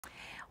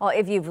Well,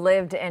 if you've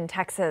lived in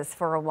Texas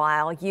for a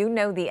while, you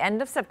know the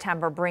end of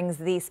September brings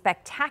the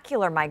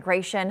spectacular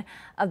migration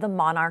of the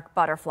monarch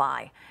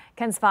butterfly.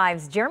 KENS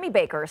 5's Jeremy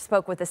Baker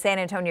spoke with the San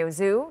Antonio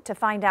Zoo to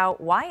find out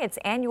why its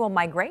annual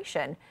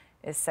migration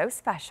is so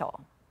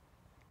special.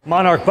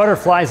 Monarch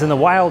butterflies in the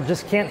wild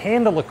just can't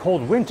handle a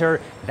cold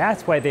winter.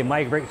 That's why they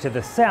migrate to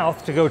the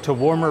south to go to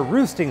warmer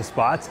roosting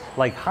spots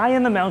like high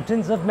in the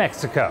mountains of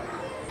Mexico.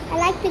 I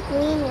like the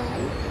green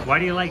one. Why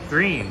do you like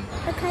green?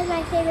 Because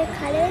my favorite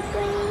color is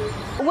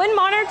green. When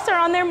monarchs are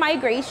on their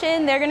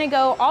migration, they're going to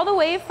go all the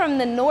way from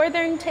the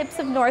northern tips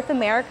of North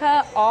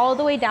America all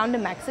the way down to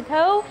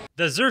Mexico.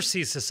 The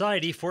Xerces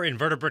Society for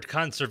Invertebrate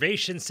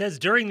Conservation says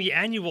during the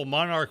annual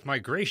monarch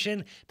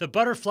migration, the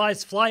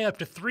butterflies fly up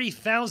to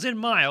 3,000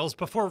 miles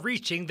before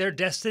reaching their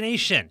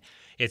destination.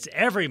 It's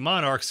every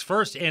monarch's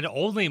first and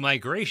only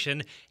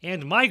migration,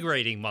 and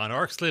migrating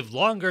monarchs live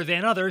longer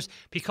than others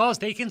because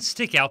they can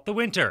stick out the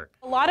winter.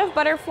 A lot of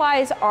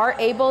butterflies are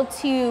able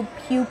to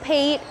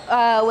pupate,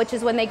 which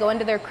is when they go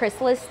into their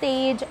chrysalis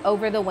stage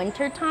over the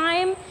winter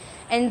time.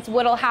 And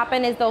what'll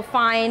happen is they'll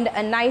find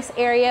a nice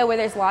area where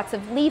there's lots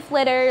of leaf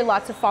litter,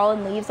 lots of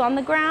fallen leaves on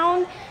the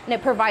ground, and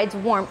it provides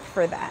warmth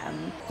for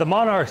them. The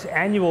monarch's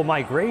annual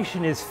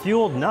migration is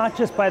fueled not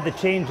just by the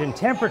change in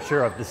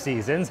temperature of the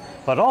seasons,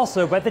 but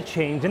also by the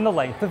change in the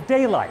length of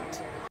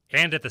daylight.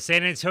 And at the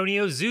San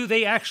Antonio Zoo,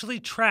 they actually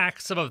track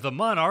some of the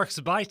monarchs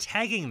by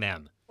tagging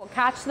them. We'll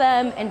catch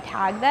them and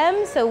tag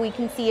them so we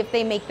can see if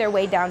they make their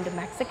way down to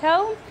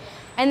Mexico.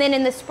 And then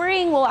in the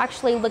spring, we'll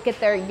actually look at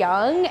their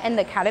young and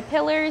the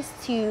caterpillars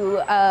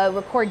to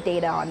record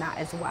data on that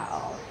as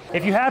well.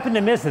 If you happen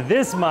to miss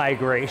this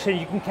migration,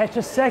 you can catch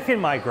a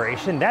second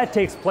migration. That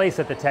takes place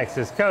at the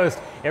Texas coast.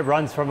 It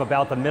runs from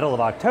about the middle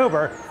of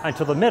October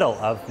until the middle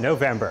of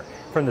November.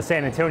 From the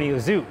San Antonio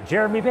Zoo,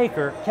 Jeremy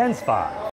Baker, KENS 5.